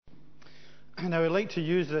And I would like to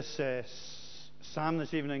use this psalm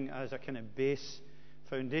this evening as a kind of base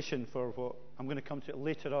foundation for what I'm going to come to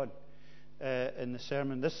later on in the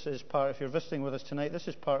sermon. This is part, if you're visiting with us tonight, this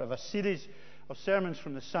is part of a series of sermons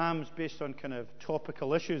from the Psalms based on kind of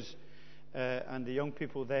topical issues. And the young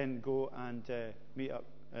people then go and meet up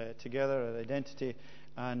together at Identity,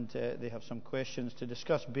 and they have some questions to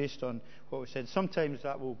discuss based on what we said. Sometimes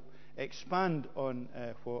that will expand on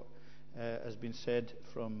what has been said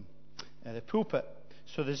from the pulpit.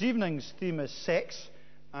 So this evening's theme is sex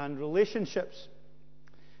and relationships,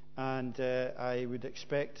 and I would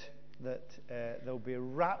expect that there'll be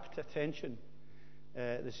rapt attention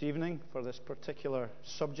this evening for this particular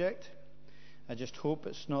subject. I just hope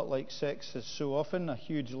it's not like sex is so often a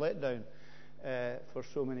huge letdown for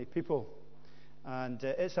so many people. And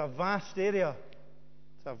it's a vast area.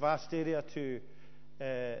 It's a vast area to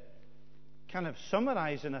kind of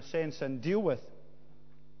summarize in a sense and deal with.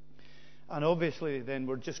 And obviously then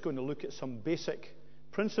we're just going to look at some basic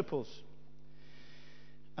principles.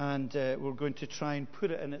 And we're going to try and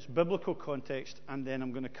put it in its biblical context. And then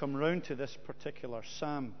I'm going to come round to this particular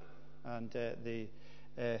psalm and the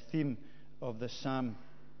theme of the psalm.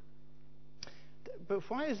 But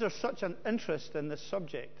why is there such an interest in this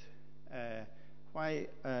subject? Why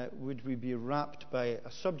would we be rapt by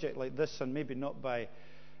a subject like this and maybe not by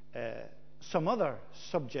some other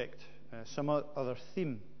subject, some other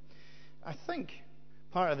theme? I think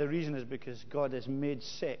part of the reason is because God has made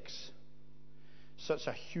sex such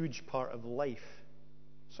a huge part of life,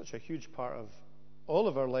 such a huge part of all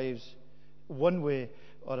of our lives, one way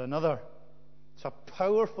or another. It's a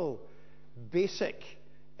powerful, basic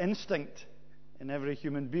instinct in every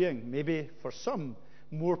human being, maybe for some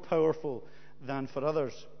more powerful than for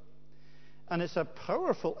others. And it's a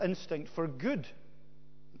powerful instinct for good.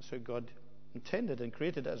 That's how God intended and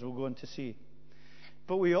created it, as we'll go on to see.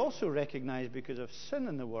 But we also recognize, because of sin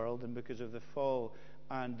in the world and because of the fall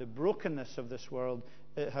and the brokenness of this world,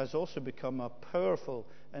 it has also become a powerful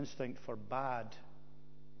instinct for bad,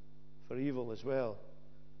 for evil as well.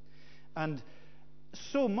 And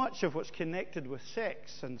so much of what's connected with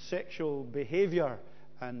sex and sexual behavior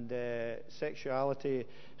and sexuality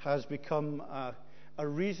has become a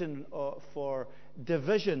reason for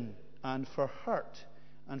division and for hurt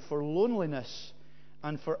and for loneliness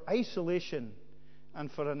and for isolation and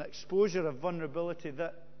for an exposure of vulnerability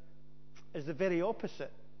that is the very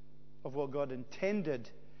opposite of what God intended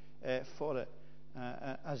for it,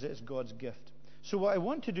 as it is God's gift. So what I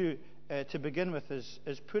want to do to begin with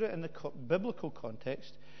is put it in the biblical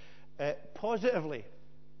context positively,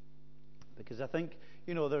 because I think,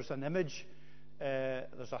 there's an image,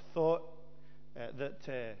 there's a thought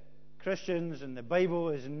that Christians and the Bible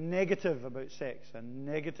is negative about sex and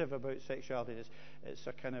negative about sexuality.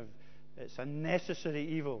 It's a necessary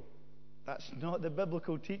evil. That's not the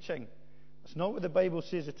biblical teaching. That's not what the Bible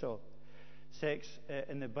says at all. Sex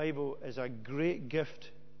in the Bible is a great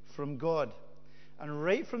gift from God. And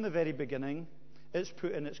right from the very beginning, it's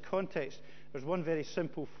put in its context. There's one very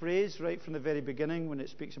simple phrase right from the very beginning when it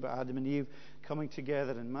speaks about Adam and Eve coming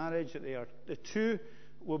together in marriage, that the two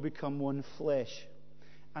will become one flesh.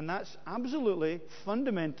 And that's absolutely,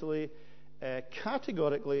 fundamentally,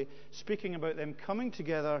 categorically speaking about them coming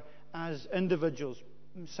together as individuals,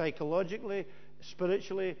 psychologically,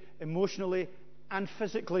 spiritually, emotionally, and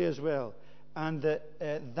physically as well. And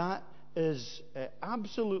that is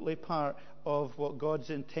absolutely part of what God's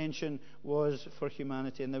intention was for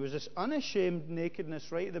humanity. And there was this unashamed nakedness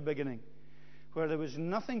right at the beginning, where there was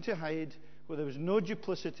nothing to hide, where there was no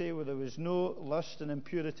duplicity, where there was no lust and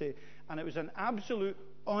impurity. And it was an absolute,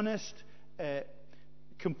 honest,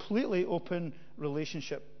 completely open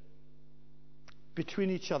relationship between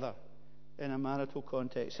each other in a marital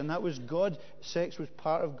context. And that was God. Sex was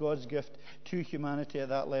part of God's gift to humanity at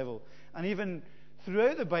that level. And even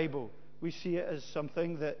throughout the Bible, we see it as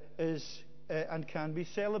something that is and can be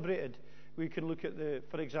celebrated. We can look at,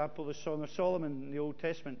 for example, the Song of Solomon in the Old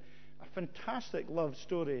Testament, a fantastic love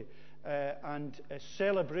story and a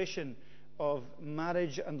celebration of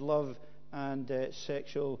marriage and love and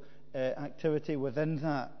sexual activity within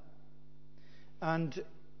that.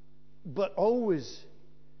 But always,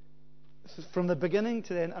 from the beginning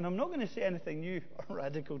to the end, and I'm not going to say anything new or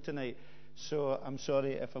radical tonight, so I'm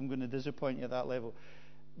sorry if I'm going to disappoint you at that level.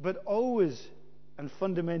 But always and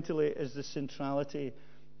fundamentally is the centrality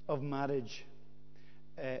of marriage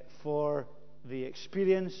for the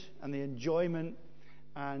experience and the enjoyment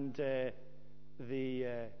and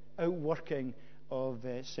the outworking of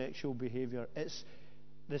sexual behavior. It's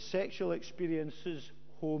the sexual experience's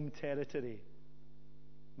home territory,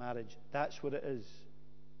 marriage. That's what it is.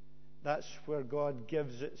 That's where God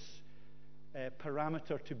gives its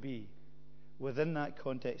parameter to be within that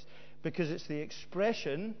context, because it's the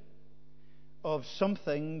expression of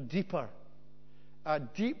something deeper, a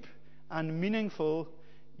deep and meaningful.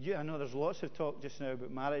 I know there's lots of talk just now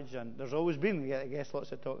about marriage, and there's always been, I guess,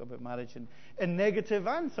 lots of talk about marriage in negative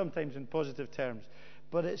and sometimes in positive terms.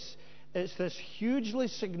 But it's this hugely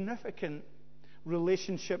significant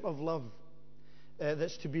relationship of love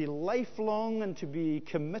that's to be lifelong and to be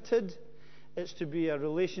committed. It's to be a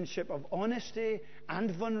relationship of honesty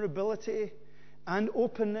and vulnerability and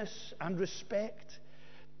openness and respect.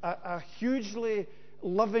 A hugely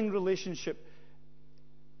loving relationship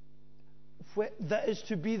that is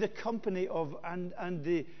to be the company of and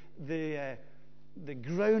the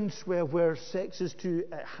groundswell where sex is to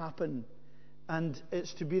happen, and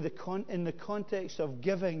it's to be in the context of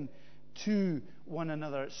giving to one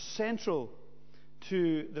another. It's central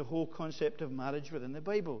to the whole concept of marriage within the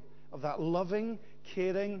Bible, of that loving,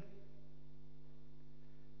 caring,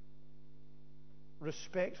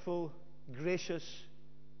 respectful, gracious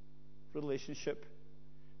relationship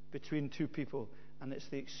between two people. And it's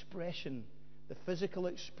the expression, the physical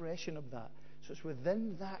expression of that. So it's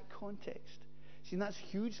within that context. See, that's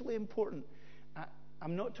hugely important.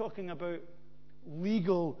 I'm not talking about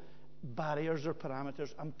legal barriers or parameters.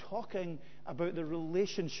 I'm talking about the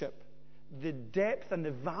relationship, the depth and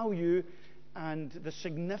the value and the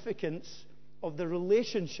significance of the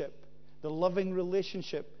relationship, the loving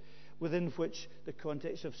relationship within which the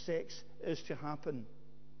context of sex is to happen.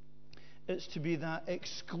 It's to be that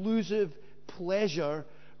exclusive pleasure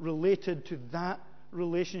related to that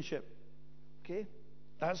relationship. Okay?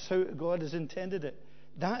 That's how God has intended it.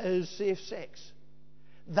 That is safe sex.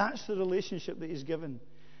 That's the relationship that He's given.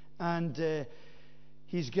 And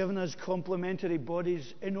He's given us complementary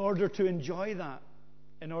bodies in order to enjoy that,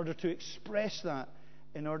 in order to express that,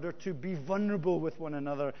 in order to be vulnerable with one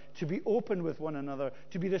another, to be open with one another,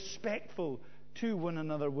 to be respectful to one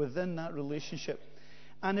another within that relationship.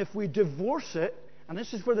 And if we divorce it, and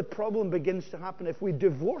this is where the problem begins to happen, if we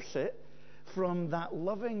divorce it from that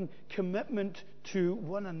loving commitment to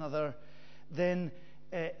one another, then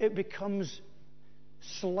it becomes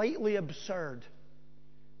slightly absurd.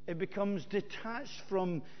 It becomes detached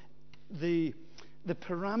from the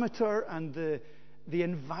parameter and the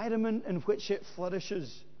environment in which it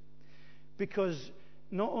flourishes. Because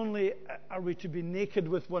not only are we to be naked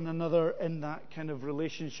with one another in that kind of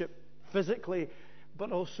relationship physically,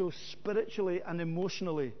 but also spiritually and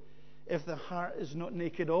emotionally. If the heart is not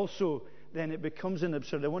naked also, then it becomes an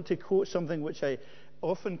absurd. I want to quote something which I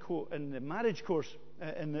often quote in the marriage course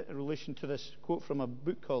in relation to this, quote from a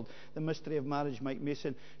book called The Mystery of Marriage, Mike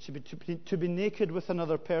Mason. To be naked with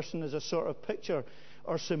another person is a sort of picture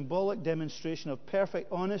or symbolic demonstration of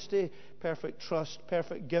perfect honesty, perfect trust,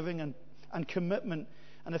 perfect giving and commitment.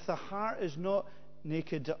 And if the heart is not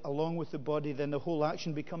naked along with the body, then the whole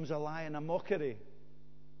action becomes a lie and a mockery.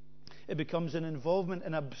 It becomes an involvement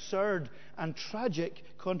in absurd and tragic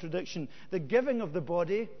contradiction. The giving of the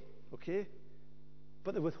body, okay,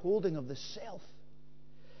 but the withholding of the self.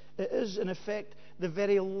 It is, in effect, the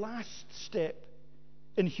very last step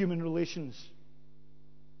in human relations,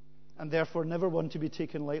 and therefore never one to be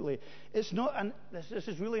taken lightly. It's not, and this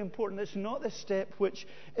is really important, it's not the step which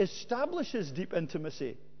establishes deep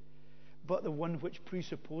intimacy, but the one which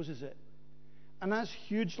presupposes it. And that's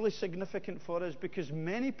hugely significant for us, because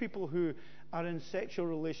many people who are in sexual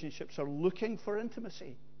relationships are looking for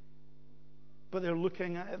intimacy, but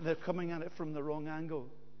they're coming at it from the wrong angle.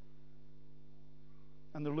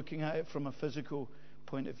 And they're looking at it from a physical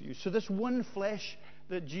point of view. So this one flesh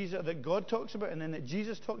that God talks about and then that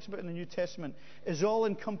Jesus talks about in the New Testament is all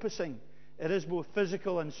encompassing. It is both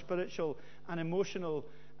physical and spiritual and emotional,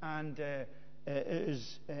 and it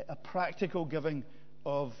is a practical giving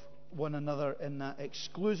of one another in that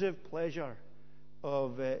exclusive pleasure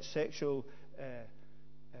of sexual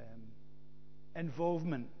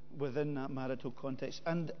involvement within that marital context.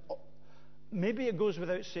 And maybe it goes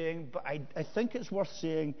without saying, but I think it's worth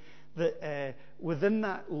saying that within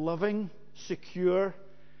that loving, secure,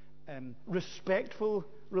 respectful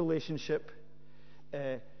relationship,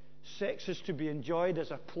 sex is to be enjoyed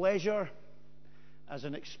as a pleasure, as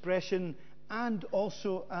an expression, and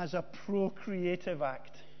also as a procreative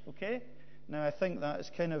act. Okay? Now, I think that is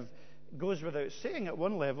kind of goes without saying at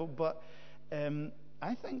one level, but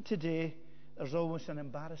I think today there's almost an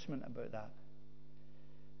embarrassment about that.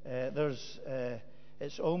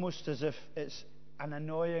 It's almost as if it's an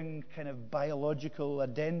annoying kind of biological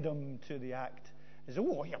addendum to the act.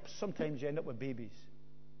 Sometimes you end up with babies.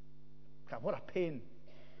 God, what a pain.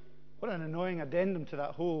 What an annoying addendum to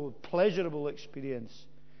that whole pleasurable experience.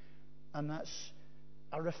 And that's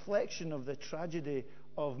a reflection of the tragedy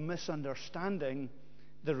of misunderstanding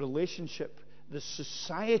the relationship, the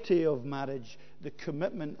society of marriage, the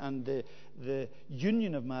commitment and the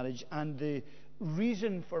union of marriage, and the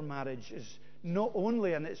reason for marriage is not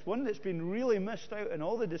only, and it's one that's been really missed out in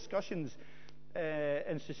all the discussions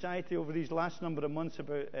in society over these last number of months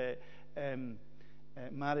about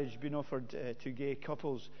marriage being offered to gay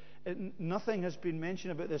couples. Nothing has been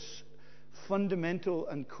mentioned about this fundamental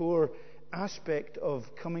and core aspect of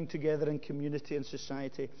coming together in community and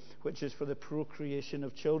society, which is for the procreation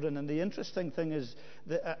of children. And the interesting thing is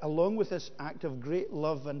that along with this act of great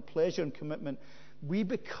love and pleasure and commitment, we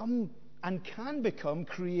become and can become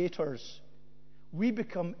creators. We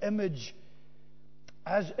become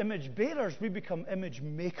as image bearers, we become image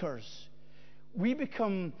makers. We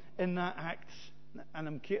become, in that act, and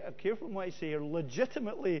I'm careful in what I say here,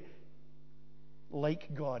 legitimately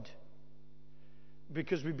like God.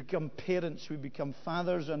 Because we become parents, we become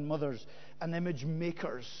fathers and mothers and image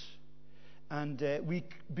makers. And we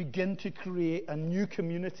begin to create a new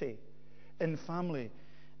community in family.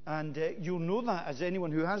 And you'll know that as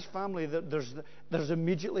anyone who has family, that there's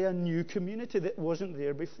immediately a new community that wasn't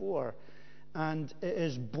there before. And it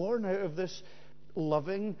is born out of this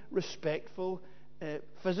loving, respectful,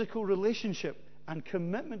 physical relationship and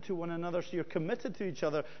commitment to one another. So you're committed to each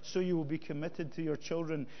other, so you will be committed to your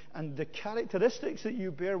children. And the characteristics that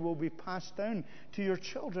you bear will be passed down to your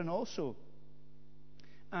children also.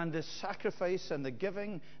 And the sacrifice and the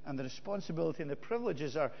giving and the responsibility and the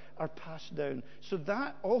privileges are passed down. So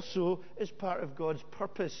that also is part of God's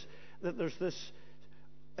purpose, that there's this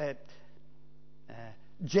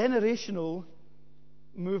generational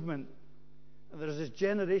movement. There's this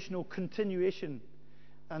generational continuation.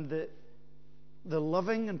 And the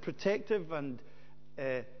loving and protective and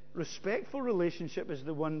respectful relationship is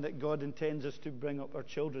the one that God intends us to bring up our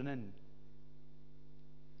children in.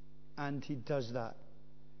 And He does that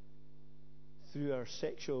through our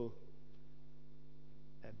sexual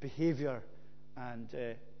behavior and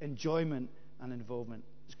enjoyment and involvement.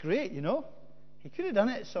 It's great, you know. He could have done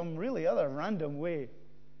it some really other random way.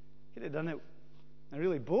 He could have done it in a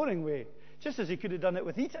really boring way. Just as He could have done it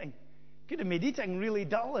with eating. He could have made eating really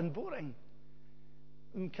dull and boring.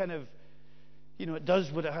 And kind of, you know, it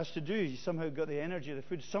does what it has to do. You somehow got the energy of the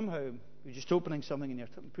food. Somehow you're just opening something and you're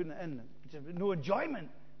putting it in. No enjoyment,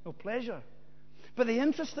 no pleasure. But the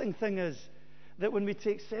interesting thing is that when we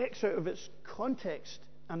take sex out of its context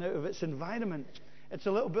and out of its environment, it's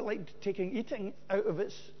a little bit like taking eating out of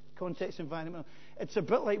its context environment. It's a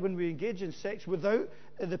bit like when we engage in sex without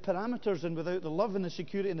the parameters and without the love and the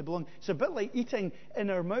security and the belonging. It's a bit like eating in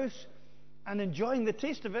our mouths and enjoying the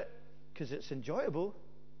taste of it because it's enjoyable,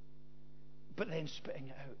 but then spitting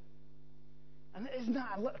it out. And isn't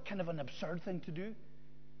that kind of an absurd thing to do?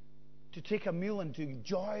 To take a meal and to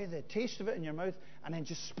enjoy the taste of it in your mouth and then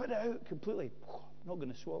just spit it out completely. Not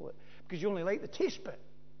going to swallow it because you only like the taste bit.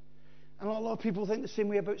 And a lot of people think the same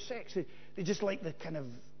way about sex. They just like the kind of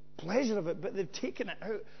pleasure of it, but they've taken it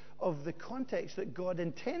out of the context that God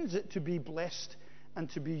intends it to be blessed and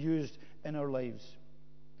to be used in our lives.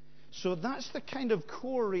 So that's the kind of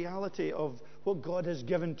core reality of what God has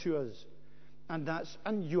given to us.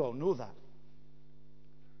 And you all know that.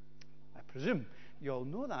 I presume you all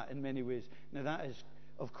know that in many ways. Now that is,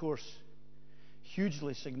 of course,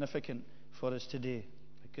 hugely significant for us today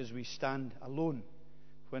because we stand alone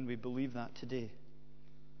when we believe that today.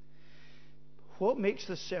 What makes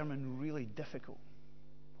this sermon really difficult?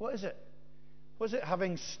 What is it? What is it,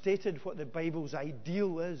 having stated what the Bible's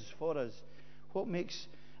ideal is for us? What makes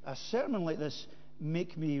a sermon like this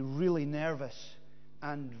make me really nervous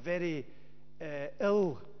and very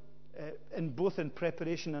ill in both in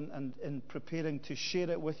preparation and in preparing to share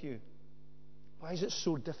it with you? Why is it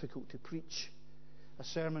so difficult to preach a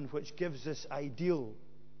sermon which gives this ideal?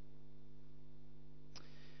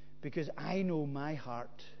 Because I know my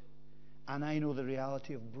heart and I know the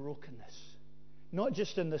reality of brokenness, not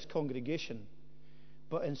just in this congregation,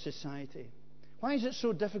 but in society. Why is it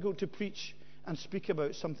so difficult to preach and speak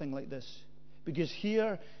about something like this? Because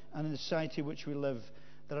here and in the society in which we live,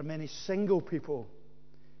 there are many single people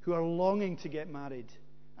who are longing to get married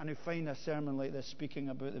and who find a sermon like this speaking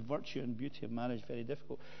about the virtue and beauty of marriage very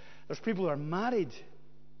difficult. There's people who are married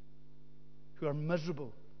who are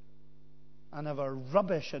miserable and have a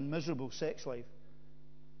rubbish and miserable sex life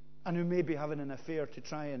and who may be having an affair to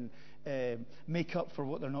try and make up for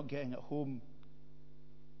what they're not getting at home.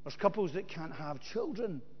 There's couples that can't have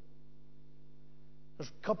children.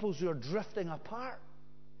 There's couples who are drifting apart,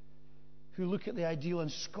 who look at the ideal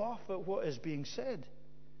and scoff at what is being said.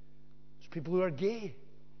 There's people who are gay,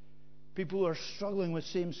 people who are struggling with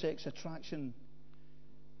same-sex attraction,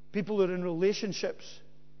 People who are in relationships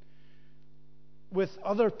with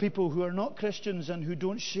other people who are not Christians and who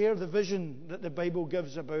don't share the vision that the Bible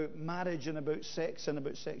gives about marriage and about sex and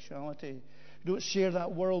about sexuality. Who don't share that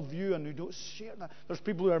worldview and who don't share that. There's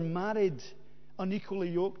people who are married, unequally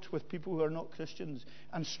yoked with people who are not Christians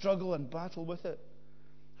and struggle and battle with it.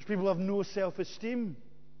 There's people who have no self-esteem,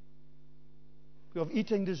 who have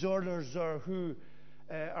eating disorders, or who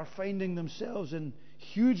are finding themselves in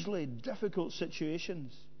hugely difficult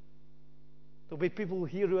situations. There'll be people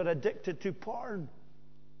here who are addicted to porn,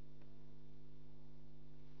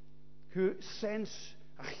 who sense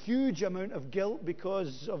a huge amount of guilt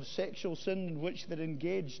because of sexual sin in which they're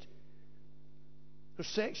engaged. Who are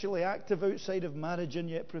sexually active outside of marriage and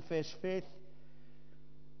yet profess faith.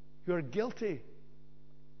 Who are guilty,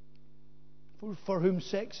 for whom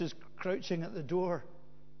sex is crouching at the door.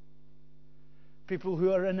 People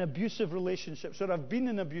who are in abusive relationships, or have been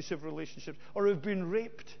in abusive relationships, or have been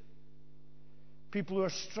raped. People who are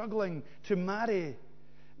struggling to marry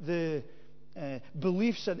the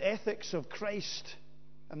beliefs and ethics of Christ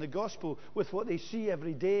and the gospel with what they see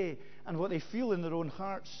every day and what they feel in their own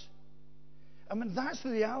hearts. I mean, that's the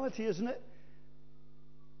reality, isn't it?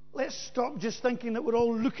 Let's stop just thinking that we're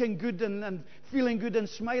all looking good and feeling good and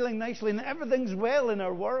smiling nicely and everything's well in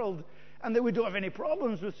our world and that we don't have any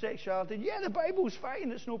problems with sexuality. Yeah, the Bible's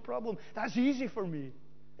fine, it's no problem. That's easy for me.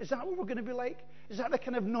 Is that what we're going to be like? Is that the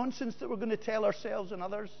kind of nonsense that we're going to tell ourselves and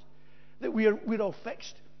others? That we're all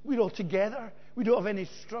fixed, we're all together, we don't have any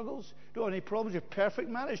struggles, don't have any problems, we have perfect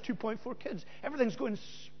marriage, 2.4 kids, everything's going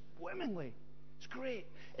swimmingly. It's great.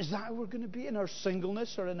 Is that how we're going to be in our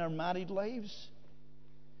singleness or in our married lives?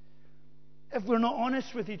 If we're not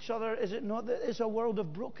honest with each other, is it not that it's a world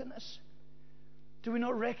of brokenness? Do we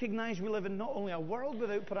not recognize we live in not only a world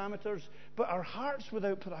without parameters, but our hearts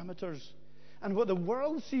without parameters? And what the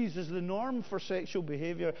world sees as the norm for sexual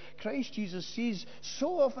behavior, Christ Jesus sees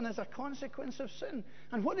so often as a consequence of sin.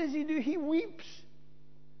 And what does he do? He weeps.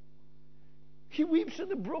 He weeps at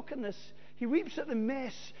the brokenness. He weeps at the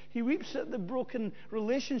mess. He weeps at the broken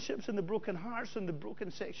relationships and the broken hearts and the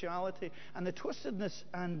broken sexuality and the twistedness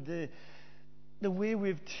and the way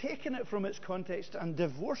we've taken it from its context and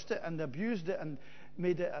divorced it and abused it and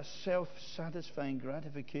made it a self-satisfying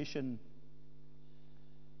gratification.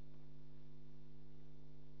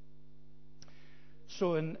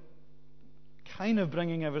 So in kind of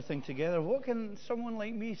bringing everything together, what can someone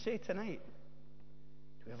like me say tonight?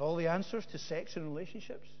 Do we have all the answers to sex and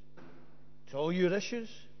relationships? To all your issues?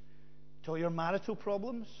 To all your marital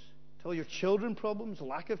problems? To all your children problems?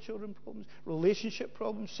 Lack of children problems? Relationship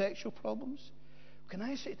problems? Sexual problems? What can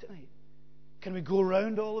I say tonight? Can we go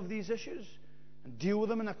around all of these issues and deal with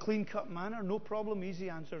them in a clean-cut manner? No problem, easy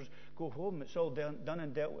answers. Go home, it's all done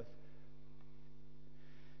and dealt with.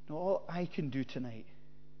 No, all I can do tonight,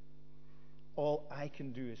 all I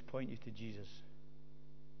can do is point you to Jesus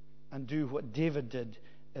and do what David did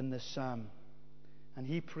in this psalm. And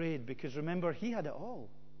he prayed because, remember, he had it all.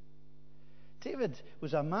 David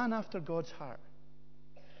was a man after God's heart.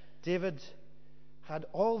 David had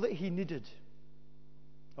all that he needed,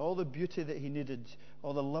 all the beauty that he needed,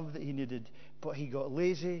 all the love that he needed, but he got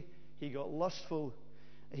lazy, he got lustful,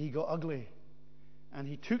 he got ugly, and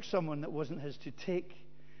he took someone that wasn't his to take.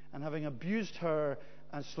 And having abused her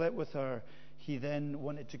and slept with her, he then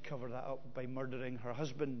wanted to cover that up by murdering her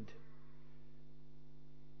husband.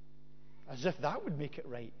 As if that would make it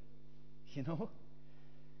right, you know?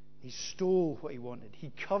 He stole what he wanted.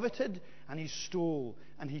 He coveted and he stole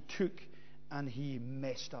and he took and he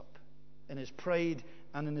messed up in his pride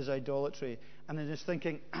and in his idolatry and in his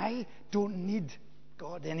thinking, I don't need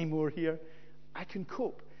God anymore here. I can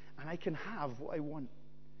cope and I can have what I want.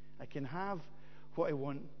 I can have what I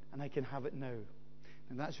want and I can have it now.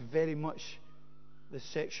 And that's very much the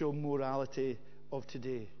sexual morality of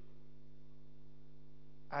today.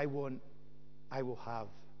 I want, I will have.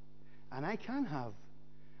 And I can have.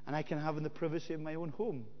 And I can have in the privacy of my own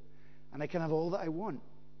home. And I can have all that I want.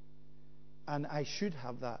 And I should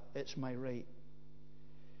have that. It's my right.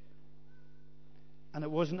 And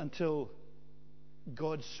it wasn't until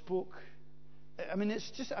God spoke. I mean, it's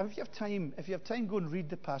just, if you have time, go and read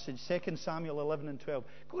the passage, 2 Samuel 11 and 12.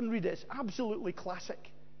 Go and read it. It's absolutely classic.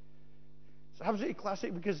 It's absolutely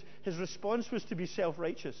classic because his response was to be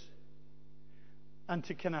self-righteous and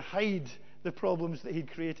to kind of hide the problems that he'd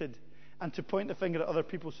created and to point the finger at other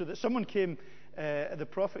people, so that someone came, the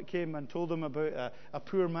prophet came and told him about a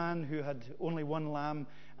poor man who had only one lamb,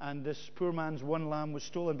 and this poor man's one lamb was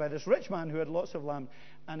stolen by this rich man who had lots of lambs,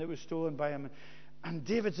 and it was stolen by him. And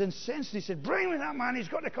David's incensed. He said, bring me that man. He's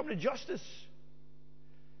got to come to justice.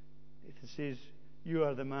 It says, you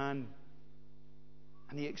are the man.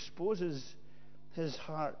 And he exposes his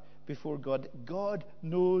heart before God. God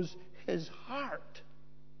knows his heart.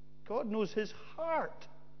 God knows his heart.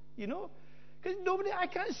 You know? Because I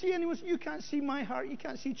can't see anyone's, you can't see my heart, you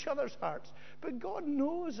can't see each other's hearts. But God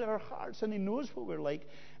knows our hearts and he knows what we're like.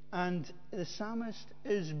 And the psalmist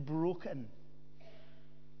is broken.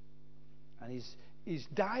 And he's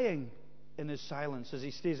dying in his silence as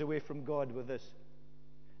he stays away from God with this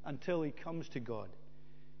until he comes to God.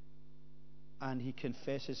 And he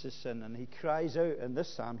confesses his sin. And he cries out in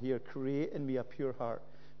this psalm here, create in me a pure heart.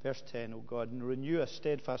 Verse 10, O God, and renew a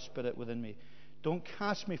steadfast spirit within me. Don't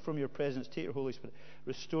cast me from your presence. Take your Holy Spirit.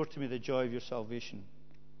 Restore to me the joy of your salvation.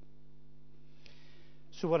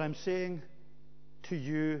 So what I'm saying to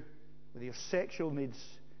you with your sexual needs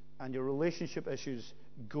and your relationship issues,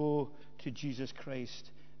 go to Jesus Christ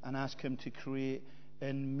and ask him to create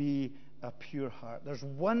in me a pure heart. There's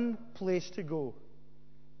one place to go.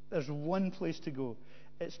 There's one place to go.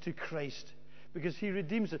 It's to Christ. Because he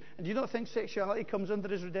redeems it. And do you not think sexuality comes under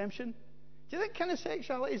his redemption? Do you think kind of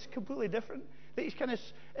sexuality is completely different? That he's kind of,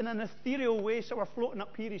 in an ethereal way, so we're floating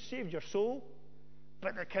up here, he saved your soul.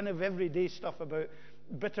 But the kind of everyday stuff about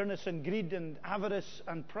bitterness and greed and avarice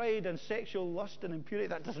and pride and sexual lust and impurity,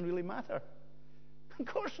 that doesn't really matter. Of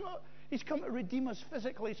course not. He's come to redeem us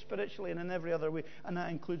physically, spiritually, and in every other way. And that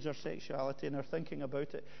includes our sexuality and our thinking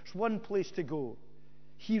about it. There's one place to go.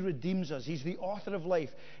 He redeems us. He's the author of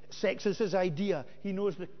life. Sex is his idea. He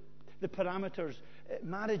knows the parameters.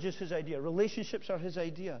 Marriage is his idea. Relationships are his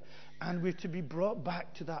idea. And we're to be brought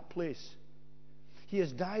back to that place. He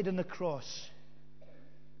has died on the cross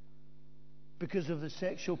because of the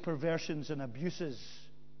sexual perversions and abuses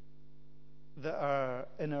that are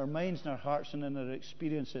in our minds and our hearts and in our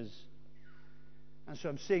experiences. And so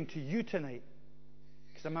I'm saying to you tonight,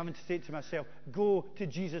 because I'm having to say it to myself, go to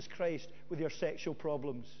Jesus Christ with your sexual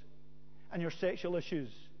problems and your sexual issues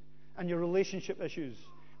and your relationship issues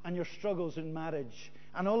and your struggles in marriage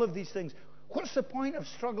and all of these things. What's the point of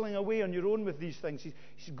struggling away on your own with these things? He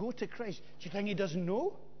says, go to Christ. Do you think he doesn't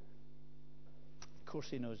know? Of course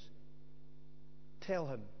he knows. Tell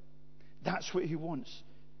him. That's what he wants.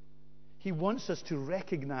 He wants us to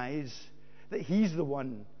recognize that he's the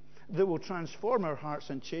one that will transform our hearts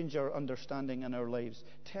and change our understanding and our lives.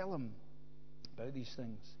 Tell him about these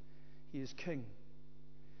things. He is king.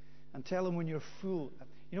 And tell him when you're full.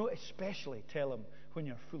 You know, especially tell him when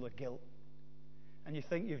you're full of guilt. And you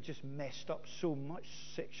think you've just messed up so much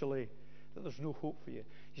sexually that there's no hope for you.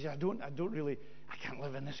 You say, I can't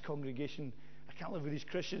live in this congregation. I can't live with these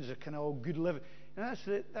Christians. They're kind of all good living. And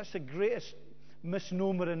that's the greatest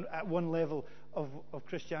misnomer at one level of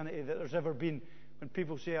Christianity that there's ever been. When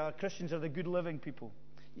people say, Christians are the good living people.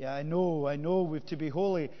 Yeah, I know we've to be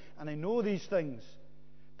holy, and I know these things.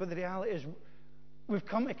 But the reality is, we've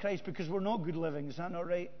come to Christ because we're not good living. Is that not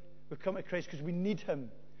right? We've come to Christ because we need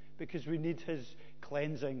him, because we need his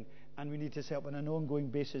cleansing, and we need his help on an ongoing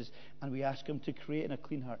basis, and we ask him to create in a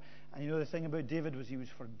clean heart. And you know, the thing about David was he was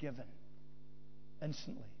forgiven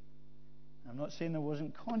instantly. I'm not saying there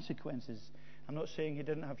wasn't consequences. I'm not saying he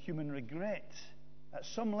didn't have human regret at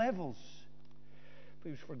some levels. But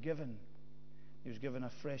he was forgiven. He was given a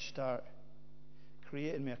fresh start.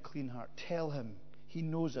 Create in me a clean heart. Tell him. He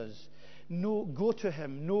knows us. Go to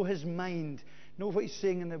him. Know his mind. Know what he's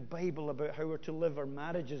saying in the Bible about how we're to live our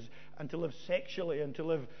marriages and to live sexually and to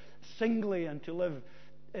live singly and to live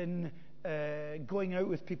in going out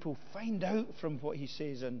with people. Find out from what he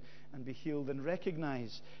says and be healed and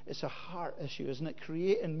recognize it's a heart issue, isn't it?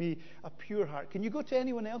 Create in me a pure heart. Can you go to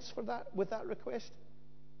anyone else for that with that request?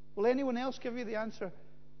 Will anyone else give you the answer?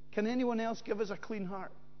 Can anyone else give us a clean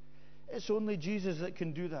heart? It's only Jesus that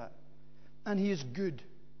can do that. And he is good.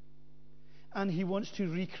 And he wants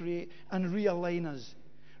to recreate and realign us.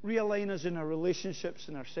 Realign us in our relationships,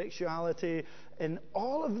 in our sexuality, in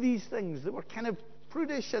all of these things that we're kind of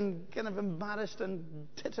prudish and kind of embarrassed and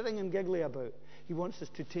tittering and giggly about. He wants us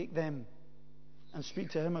to take them and speak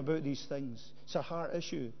to him about these things. It's a heart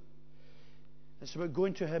issue. It's about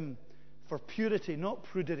going to him for purity, not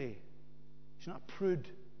prudery. It's not a prude.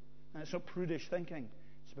 And it's not prudish thinking.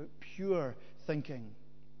 It's about pure thinking.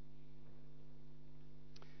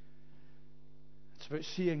 It's about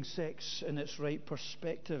seeing sex in its right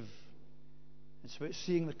perspective. It's about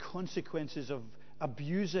seeing the consequences of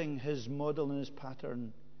abusing his model and his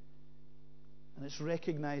pattern. And it's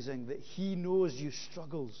recognizing that he knows your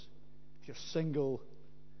struggles. If you're single,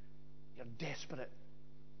 you're desperate.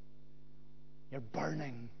 You're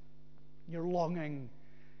burning. You're longing.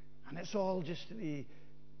 And it's all just the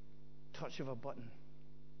touch of a button.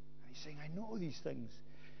 And he's saying, I know these things.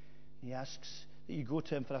 He asks that you go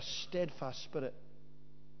to him for a steadfast spirit.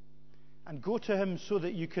 And go to him so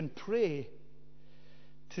that you can pray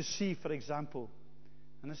to see, for example,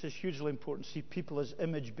 and this is hugely important, see people as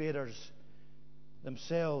image bearers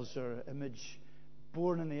themselves, or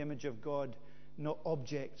born in the image of God, not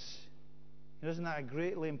objects. Isn't that a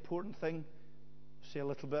greatly important thing? I'll say a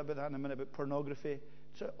little bit about that in a minute, about pornography.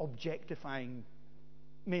 It's objectifying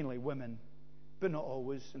mainly women, but not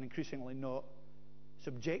always, and increasingly not. It's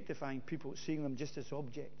objectifying people, seeing them just as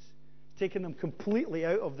objects, taking them completely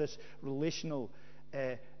out of this relational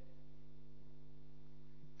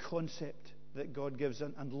concept that God gives,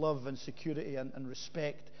 and love and security and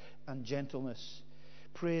respect and gentleness.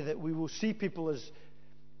 Pray that we will see people as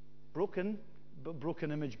broken, but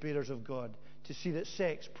broken image bearers of God. To see that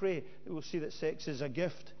sex, pray that we'll see that sex is a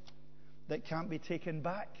gift that can't be taken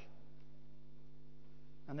back.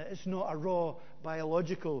 And that it's not a raw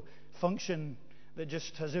biological function that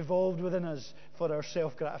just has evolved within us for our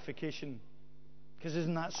self-gratification. Because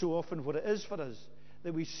isn't that so often what it is for us?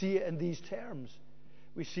 That we see it in these terms.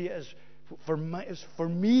 We see it as for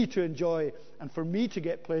me to enjoy and for me to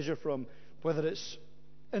get pleasure from, whether it's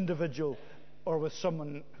individual or with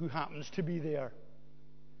someone who happens to be there.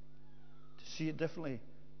 To see it differently.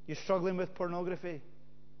 You're struggling with pornography.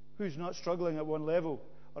 Who's not struggling at one level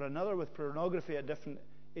or another with pornography at different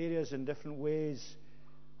areas in different ways?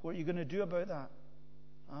 What are you going to do about that?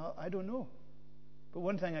 I don't know. But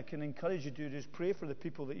one thing I can encourage you to do is pray for the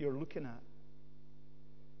people that you're looking at.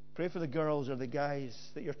 Pray for the girls or the guys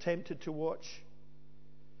that you're tempted to watch.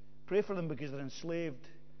 Pray for them because they're enslaved.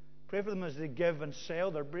 Pray for them as they give and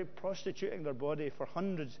sell. They're prostituting their body for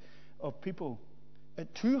hundreds of people,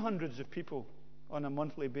 200s of people on a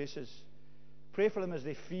monthly basis. Pray for them as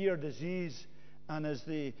they fear disease and as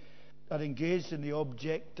they are engaged in the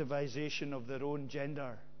objectivization of their own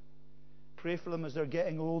gender. Pray for them as they're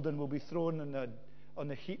getting old and will be thrown on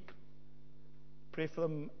the heap. Pray for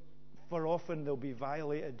them, for often they'll be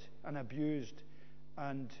violated and abused,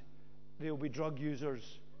 and they'll be drug users.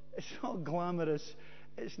 It's not glamorous.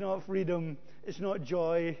 It's not freedom. It's not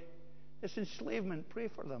joy. It's enslavement. Pray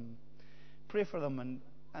for them. Pray for them,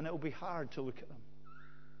 and it'll be hard to look at them.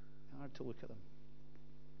 Hard to look at them.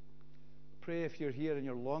 Pray if you're here and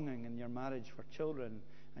you're longing in your marriage for children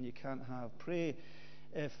and you can't have. Pray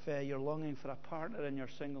if you're longing for a partner in your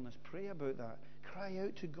singleness. Pray about that. Cry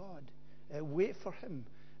out to God. Wait for him.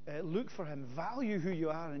 Look for him. Value who you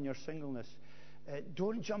are in your singleness.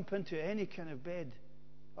 Don't jump into any kind of bed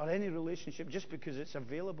or any relationship just because it's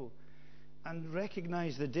available. And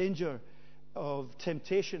recognize the danger of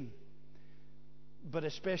temptation, but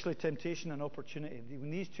especially temptation and opportunity. When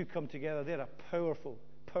these two come together, they're a powerful,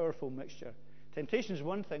 powerful mixture. Temptation is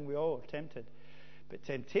one thing, we all are tempted. But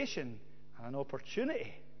temptation and an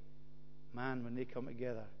opportunity, man, when they come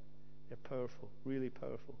together, they're powerful, really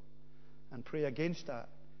powerful. And pray against that.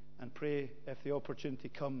 And pray if the opportunity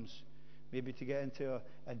comes, maybe to get into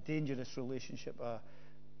a dangerous relationship,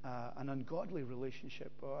 an ungodly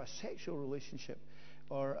relationship, or a sexual relationship,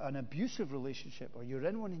 or an abusive relationship, or you're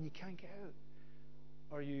in one and you can't get out,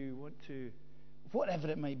 or you want to, whatever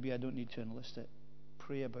it might be, I don't need to enlist it.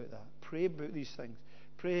 Pray about that. Pray about these things.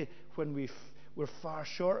 Pray when we're far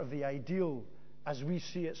short of the ideal as we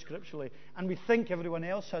see it scripturally, and we think everyone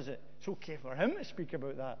else has it. It's okay for him to speak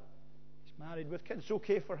about that. Married with kids, it's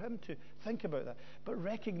okay for him to think about that. But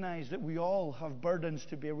recognize that we all have burdens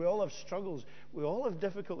to bear. We all have struggles. We all have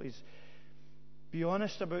difficulties. Be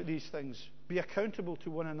honest about these things. Be accountable to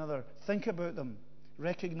one another. Think about them.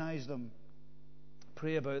 Recognize them.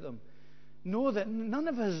 Pray about them. Know that none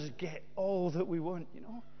of us get all that we want,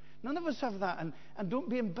 None of us have that. And don't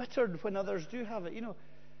be embittered when others do have it.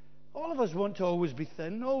 All of us want to always be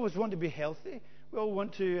thin. Always want to be healthy. We all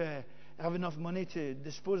want to have enough money to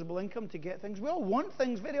disposable income to get things. We all want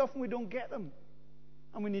things. Very often we don't get them.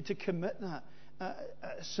 And we need to commit that.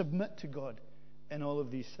 Submit to God in all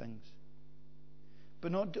of these things.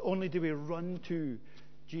 But not only do we run to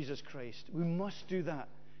Jesus Christ. We must do that.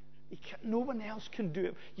 No one else can do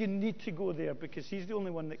it. You need to go there because he's the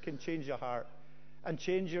only one that can change your heart and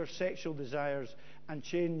change your sexual desires and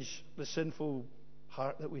change the sinful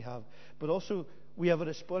heart that we have. But also we have a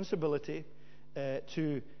responsibility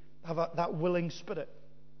to have that willing spirit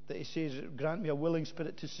that he says, grant me a willing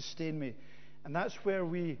spirit to sustain me. And that's where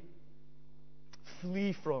we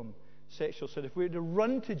flee from sexual sin. If we're to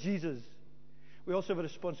run to Jesus, we also have a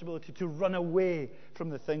responsibility to run away from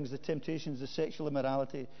the things, the temptations, the sexual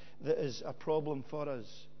immorality that is a problem for us.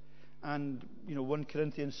 And 1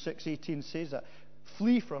 Corinthians 6:18 says that.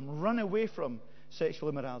 Flee from, run away from sexual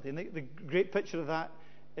immorality. And the great picture of that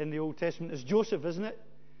in the Old Testament is Joseph, isn't it?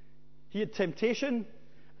 He had temptation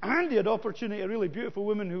and he had opportunity. A really beautiful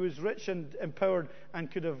woman who was rich and empowered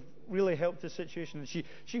and could have really helped the situation. And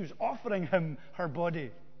she was offering him her body.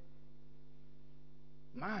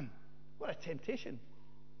 Man, what a temptation.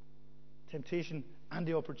 Temptation and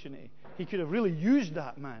the opportunity. He could have really used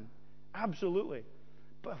that man. Absolutely.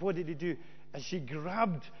 But what did he do? As she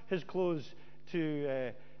grabbed his clothes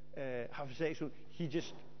to have sex with, he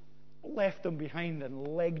just left them behind and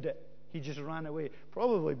legged it. He just ran away.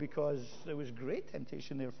 Probably because there was great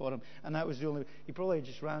temptation there for him. And that was the only... He probably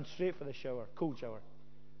just ran straight for the shower, cold shower.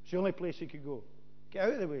 It's the only place he could go. Get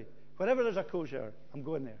out of the way. Wherever there's a cold shower, I'm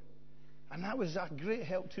going there. And that was a great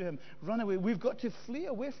help to him. Run away. We've got to flee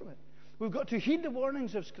away from it. We've got to heed the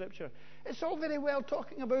warnings of Scripture. It's all very well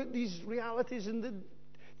talking about these realities and the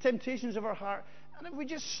temptations of our heart. And if we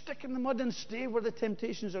just stick in the mud and stay where the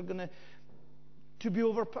temptations are going to be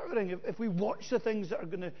overpowering, if we watch the things that are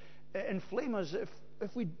going to inflame us,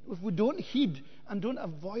 if we don't heed and don't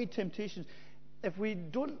avoid temptations, if we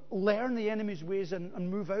don't learn the enemy's ways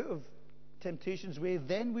and move out of temptation's way,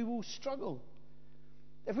 then we will struggle.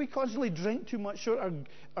 If we constantly drink too much, so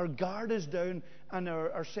our guard is down and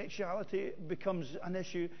our sexuality becomes an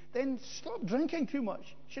issue, then stop drinking too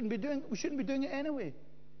much. We shouldn't be doing it anyway.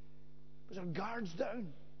 Because our guard's down.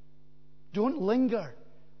 Don't linger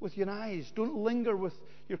with your eyes. Don't linger with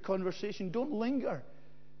your conversation. Don't linger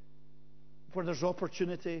where there's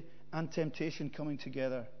opportunity and temptation coming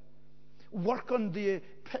together. Work on the,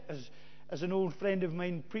 as an old friend of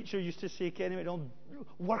mine, preacher, used to say, Kenny,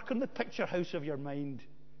 work on the picture house of your mind.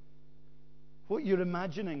 What you're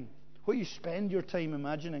imagining, what you spend your time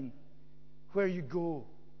imagining, where you go,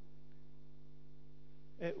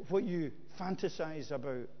 what you fantasize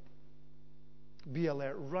about. Be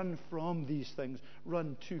alert. Run from these things.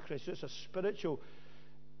 Run to Christ. It's a spiritual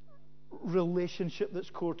relationship that's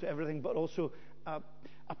core to everything, but also a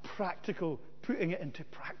practical putting it into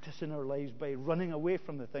practice in our lives by running away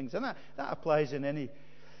from the things. And that applies in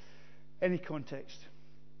any context,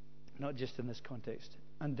 not just in this context.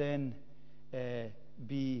 And then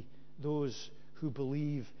be those who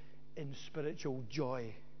believe in spiritual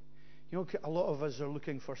joy. You know, a lot of us are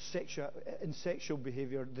looking for sexual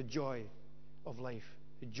behavior, the joy of life,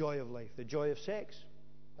 the joy of life, the joy of sex.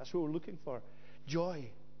 That's what we're looking for. Joy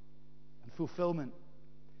and fulfillment.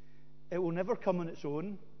 It will never come on its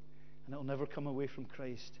own, and it will never come away from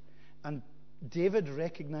Christ. And David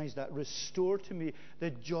recognized that. Restore to me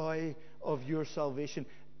the joy of your salvation.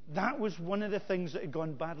 That was one of the things that had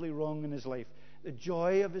gone badly wrong in his life. The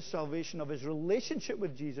joy of his salvation, of his relationship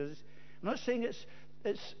with Jesus. I'm not saying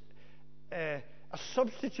it's a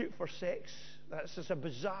substitute for sex. That's just a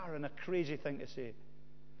bizarre and a crazy thing to say.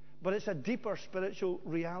 But it's a deeper spiritual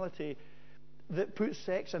reality that puts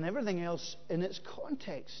sex and everything else in its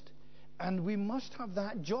context. And we must have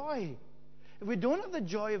that joy. If we don't have the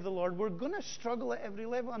joy of the Lord, we're going to struggle at every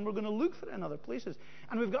level, and we're going to look for it in other places.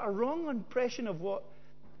 And we've got a wrong impression of what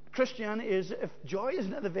Christianity is if joy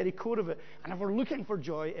isn't at the very core of it, and if we're looking for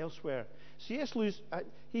joy elsewhere. C.S. Lewis,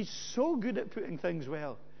 he's so good at putting things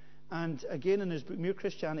well. And again, in his book, Mere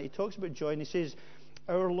Christianity, he talks about joy, and he says,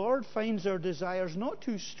 our Lord finds our desires not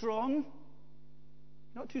too strong,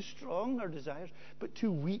 our desires, but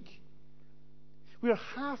too weak. We are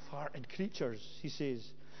half-hearted creatures, he says,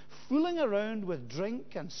 fooling around with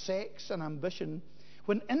drink and sex and ambition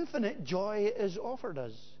when infinite joy is offered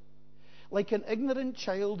us. Like an ignorant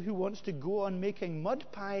child who wants to go on making mud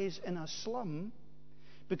pies in a slum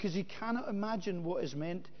because he cannot imagine what is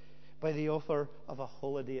meant by the offer of a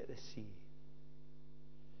holiday at the sea.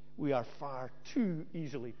 We are far too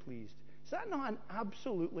easily pleased. Is that not an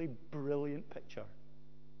absolutely brilliant picture?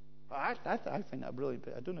 I find that a brilliant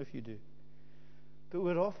picture. I don't know if you do. But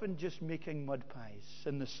we're often just making mud pies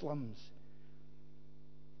in the slums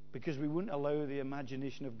because we won't allow the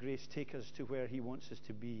imagination of grace take us to where he wants us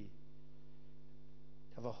to be.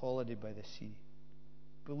 Have a holiday by the sea.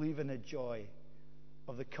 Believe in the joy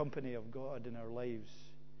of the company of God in our lives.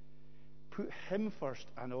 Put him first,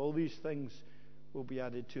 and all these things will be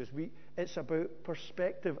added to us. It's about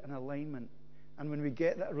perspective and alignment. And when we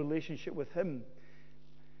get that relationship with him,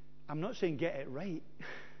 I'm not saying get it right,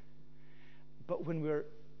 but when we're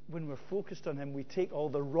focused on him, we take all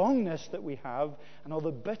the wrongness that we have, and all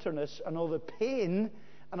the bitterness, and all the pain,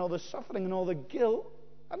 and all the suffering, and all the guilt,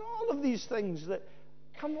 and all of these things that,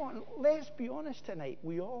 come on, let's be honest tonight,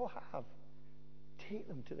 we all have. Take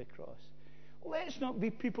them to the cross. Let's not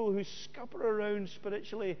be people who scupper around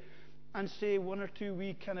spiritually and say one or two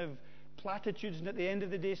wee kind of platitudes, and at the end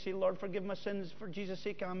of the day say, Lord, forgive my sins for Jesus'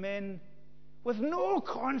 sake, amen, with no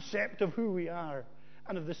concept of who we are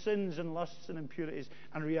and of the sins and lusts and impurities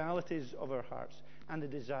and realities of our hearts and the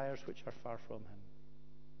desires which are far from him.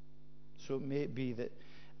 So it may be that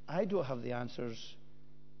I don't have the answers,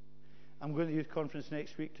 I'm going to the youth conference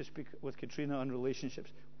next week to speak with Katrina on relationships.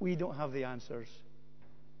 We don't have the answers.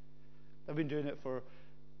 I've been doing it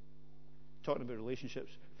talking about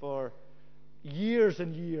relationships, for years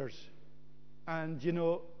and years. And,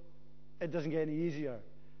 it doesn't get any easier.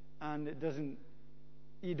 And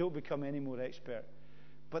you don't become any more expert.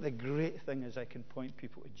 But the great thing is I can point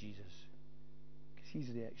people to Jesus. Because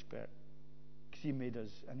he's the expert. Because he made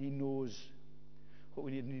us. And he knows what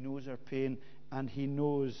we need. And he knows our pain. And he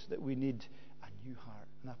knows that we need a new heart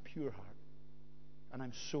and a pure heart. And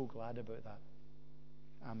I'm so glad about that.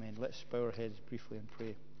 Amen. Let's bow our heads briefly and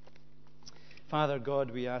pray. Father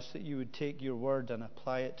God, we ask that you would take your word and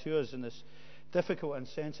apply it to us in this difficult and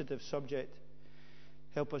sensitive subject.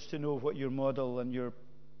 Help us to know what your model and your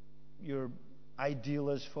ideal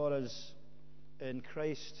is for us in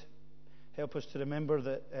Christ. Help us to remember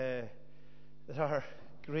that there are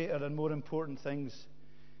greater and more important things,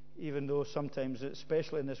 even though sometimes,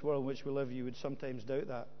 especially in this world in which we live, you would sometimes doubt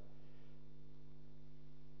that.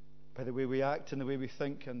 By the way we act and the way we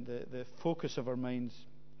think and the focus of our minds.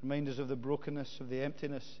 Remind us of the brokenness, of the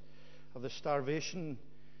emptiness, of the starvation,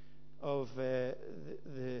 of the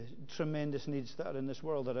tremendous needs that are in this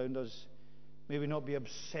world around us. May we not be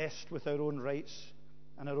obsessed with our own rights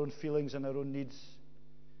and our own feelings and our own needs,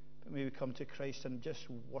 but may we come to Christ and just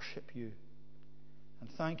worship you. And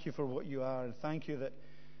thank you for what you are, and thank you that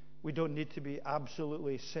we don't need to be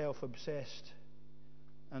absolutely self-obsessed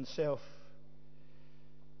and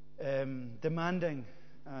self-demanding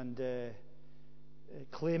and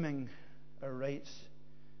claiming our rights.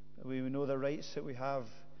 We know the rights that we have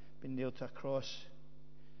been nailed to a cross,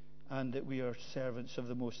 and that we are servants of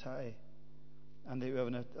the Most High, and that we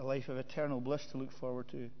have a life of eternal bliss to look forward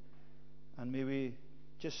to. And may we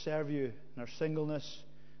just serve you in our singleness,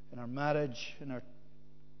 in our marriage, in our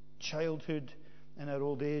childhood, in our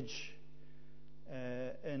old age,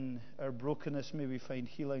 in our brokenness. May we find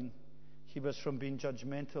healing. Keep us from being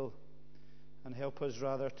judgmental, and help us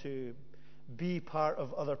rather to be part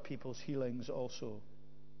of other people's healings also.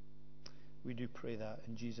 We do pray that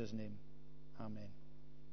in Jesus' name. Amen.